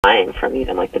buying from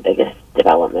even like the biggest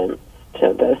developments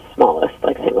to the smallest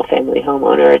like single family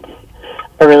homeowner. It's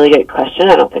a really good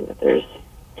question. I don't think that there's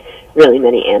really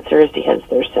many answers because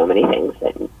there's so many things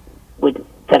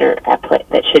that are at play,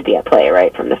 that should be at play,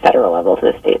 right, from the federal level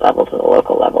to the state level to the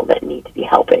local level, that need to be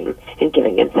helping and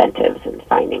giving incentives and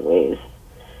finding ways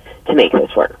to make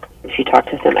this work. If you talk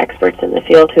to some experts in the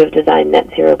field who have designed net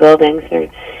zero buildings,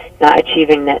 they're not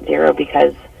achieving net zero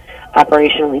because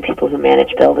operationally people who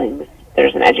manage buildings,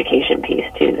 there's an education piece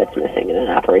too that's missing, and an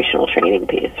operational training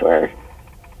piece where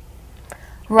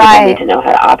people need to know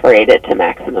how to operate it to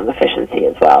maximum efficiency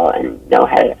as well, and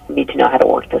need to know how to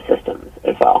work the systems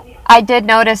as well. I did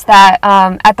notice that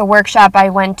at the workshop I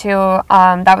went to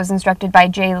that was instructed by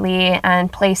Jay Lee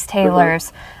and Place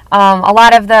Tailors, a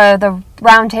lot of the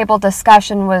roundtable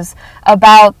discussion was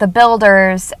about the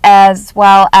builders as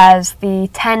well as the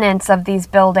tenants of these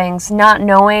buildings not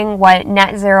knowing what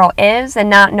net zero is and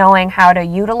not knowing how to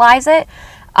utilize it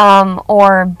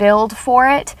or build for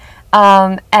it.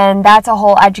 And that's a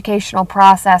whole educational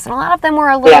process. And a lot of them were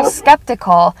a little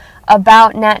skeptical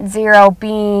about net zero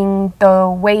being the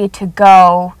way to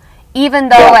go, even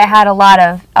though it had a lot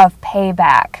of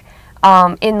payback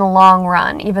in the long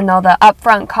run, even though the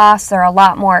upfront costs are a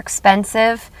lot more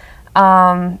expensive,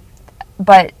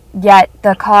 but yet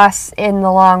the costs in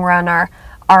the long run are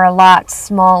a lot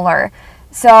smaller.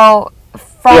 So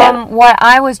from what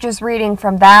I was just reading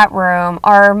from that room,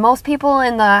 are most people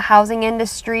in the housing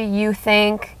industry, you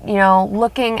think,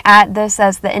 looking at this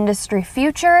as the industry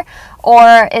future,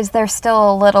 or is there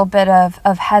still a little bit of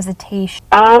hesitation?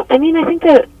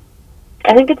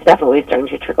 I think it's definitely starting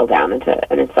to trickle down and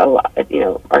it's a lot,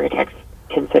 architects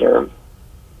consider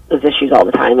those issues all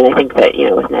the time, and I think that,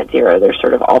 with net zero, there's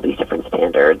sort of all these different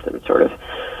standards and sort of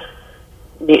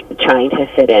trying to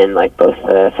fit in like both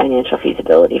the financial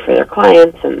feasibility for their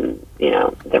clients and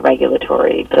the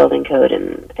regulatory building code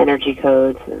and energy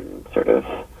codes, and sort of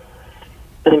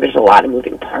I think there's a lot of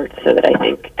moving parts, so that I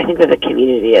think that the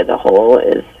community as a whole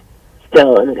is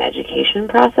still in an education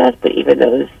process, but even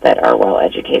those that are well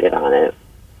educated on it,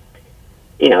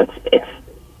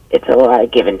 it's a lot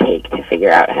of give and take to figure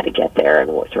out how to get there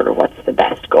and what's the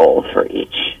best goal for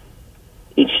each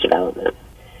development.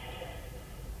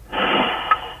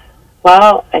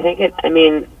 Well, I think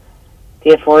the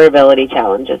affordability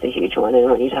challenge is a huge one, and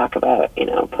when you talk about,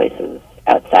 places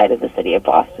outside of the city of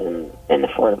Boston and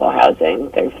affordable housing,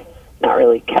 they've not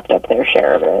really kept up their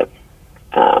share of it.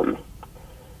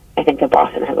 I think that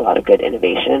Boston has a lot of good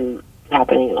innovation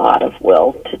happening and a lot of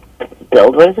will to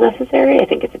build what is necessary. I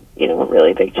think it's, a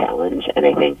really big challenge, and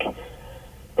I think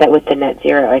that with the net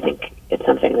zero, I think it's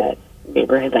something that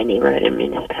neighborhood by neighborhood and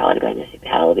municipality by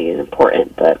municipality is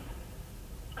important, but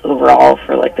overall,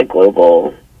 for like the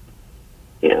global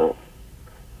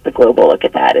look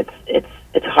at that, it's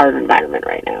a hard environment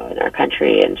right now in our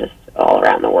country and just all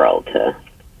around the world to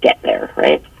get there,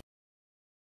 right?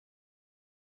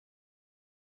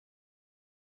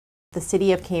 The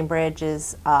City of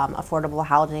Cambridge's Affordable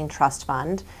Housing Trust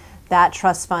Fund. That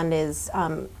trust fund is,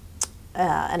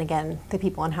 and again, the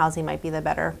people in housing might be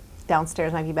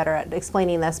downstairs might be better at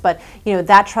explaining this, but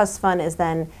that trust fund is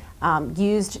then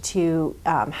used to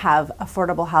have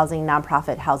affordable housing,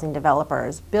 nonprofit housing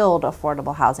developers build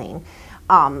affordable housing.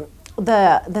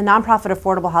 The nonprofit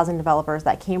affordable housing developers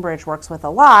that Cambridge works with a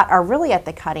lot are really at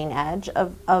the cutting edge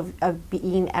of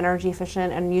being energy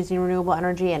efficient and using renewable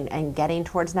energy and getting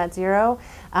towards net zero.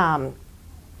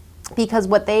 Because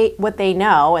what they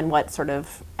know, and what sort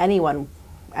of anyone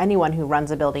who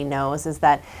runs a building knows, is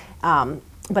that,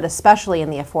 but especially in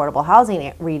the affordable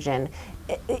housing region,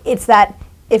 it's that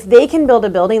if they can build a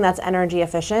building that's energy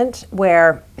efficient,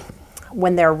 where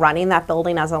when they're running that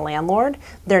building as a landlord,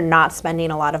 they're not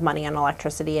spending a lot of money on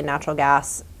electricity and natural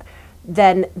gas,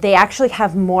 then they actually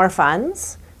have more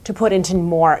funds to put into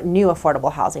more new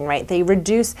affordable housing, right? They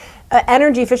reduce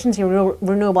energy efficiency,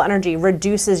 renewable energy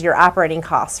reduces your operating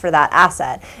costs for that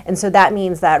asset. And so that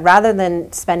means that rather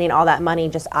than spending all that money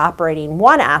just operating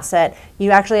one asset,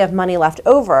 you actually have money left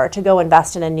over to go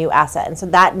invest in a new asset. And so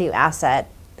that new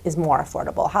asset is more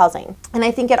affordable housing. And I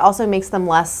think it also makes them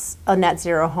a net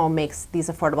zero home makes these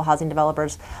affordable housing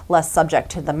developers less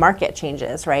subject to the market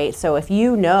changes, right? So if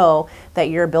you know that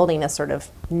your building is sort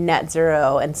of net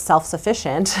zero and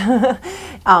self-sufficient,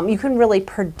 you can really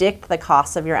predict the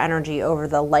costs of your energy over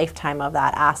the lifetime of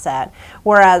that asset.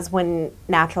 Whereas when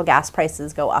natural gas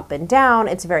prices go up and down,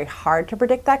 it's very hard to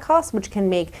predict that cost, which can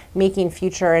make making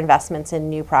future investments in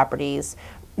new properties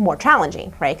more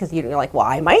challenging, right? Because you're like, well,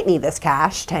 I might need this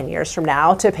cash 10 years from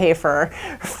now to pay for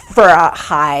a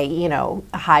high,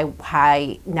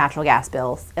 high natural gas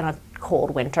bills in a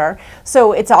cold winter.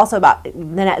 So it's also about the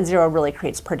net zero really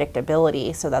creates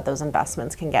predictability so that those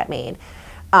investments can get made.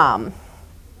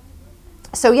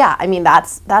 So yeah, I mean,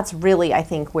 that's really, I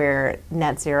think, where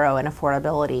net zero and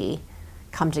affordability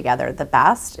come together the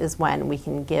best, is when we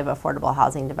can give affordable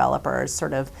housing developers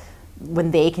sort of,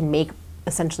 when they can make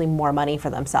essentially more money for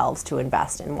themselves to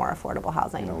invest in more affordable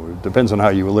housing. You know, it depends on how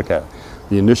you look at it.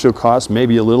 The initial cost may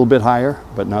be a little bit higher,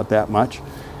 but not that much.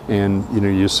 And you know,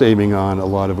 you're saving on a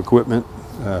lot of equipment.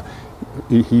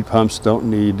 Heat pumps don't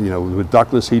need, you know, with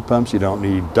ductless heat pumps, you don't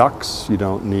need ducts, you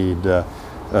don't need a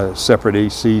separate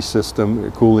AC system,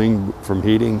 cooling from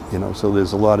heating, you know, so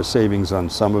there's a lot of savings on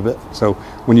some of it. So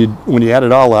when you add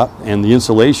it all up, and the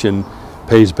insulation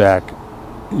pays back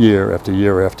year after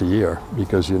year after year,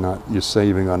 because you're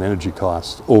saving on energy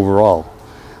costs overall,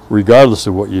 regardless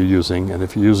of what you're using. And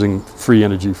if you're using free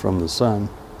energy from the sun,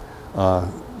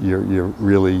 you're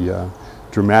really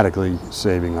dramatically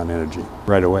saving on energy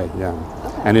right away, yeah.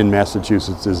 Okay. And in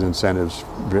Massachusetts, there's incentives,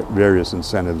 various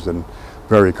incentives, and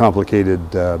very complicated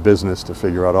business to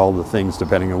figure out all the things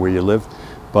depending on where you live.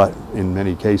 But in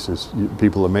many cases,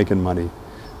 people are making money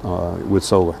with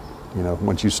solar. You know,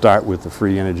 once you start with the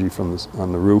free energy from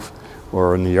on the roof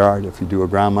or in the yard, if you do a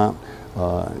ground mount,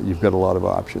 you've got a lot of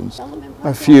options.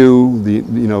 A few,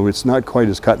 you know, it's not quite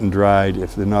as cut and dried.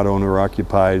 If they're not owner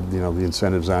occupied, you know, the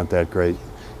incentives aren't that great.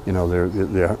 You know,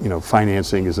 you know,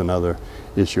 financing is another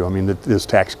issue. I mean, there's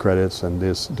tax credits and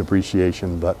there's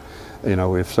depreciation, but you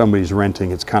know, if somebody's renting,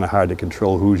 it's kind of hard to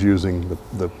control who's using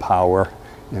the power,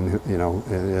 and you know,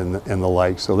 and the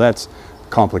like. So that's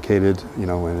complicated, you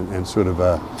know, and sort of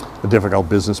a difficult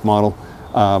business model.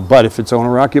 But if it's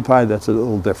owner occupied, that's a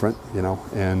little different, you know,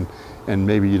 and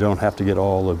maybe you don't have to get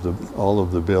all of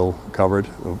the bill covered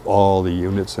of all the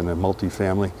units in a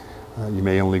multifamily. You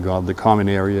may only go the common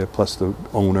area plus the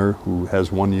owner who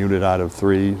has 1 unit out of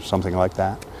 3, something like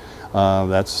that.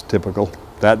 That's typical.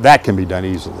 That can be done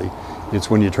easily. It's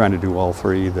when you're trying to do all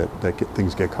 3 that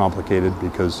things get complicated,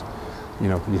 because you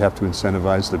know, you have to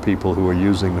incentivize the people who are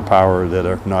using the power that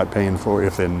are not paying for it.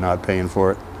 If they're not paying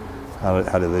for it,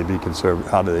 how do they be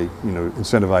conservative? How do they, you know,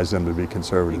 incentivize them to be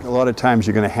conservative? A lot of times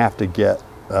you're going to have to get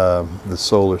the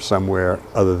solar somewhere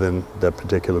other than that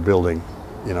particular building,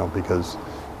 you know, because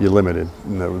you're limited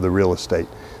in the real estate.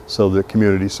 So the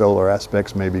community solar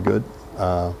aspects may be good.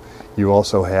 You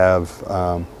also have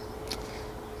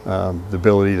the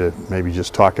ability to maybe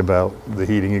just talk about the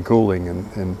heating and cooling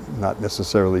and not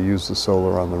necessarily use the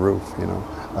solar on the roof, you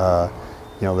know.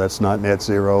 You know, that's not net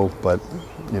zero, but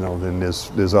you know, then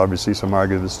there's obviously some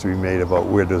arguments to be made about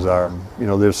where those are. You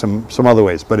know, there's some other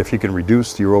ways, but if you can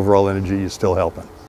reduce your overall energy, you're still helping.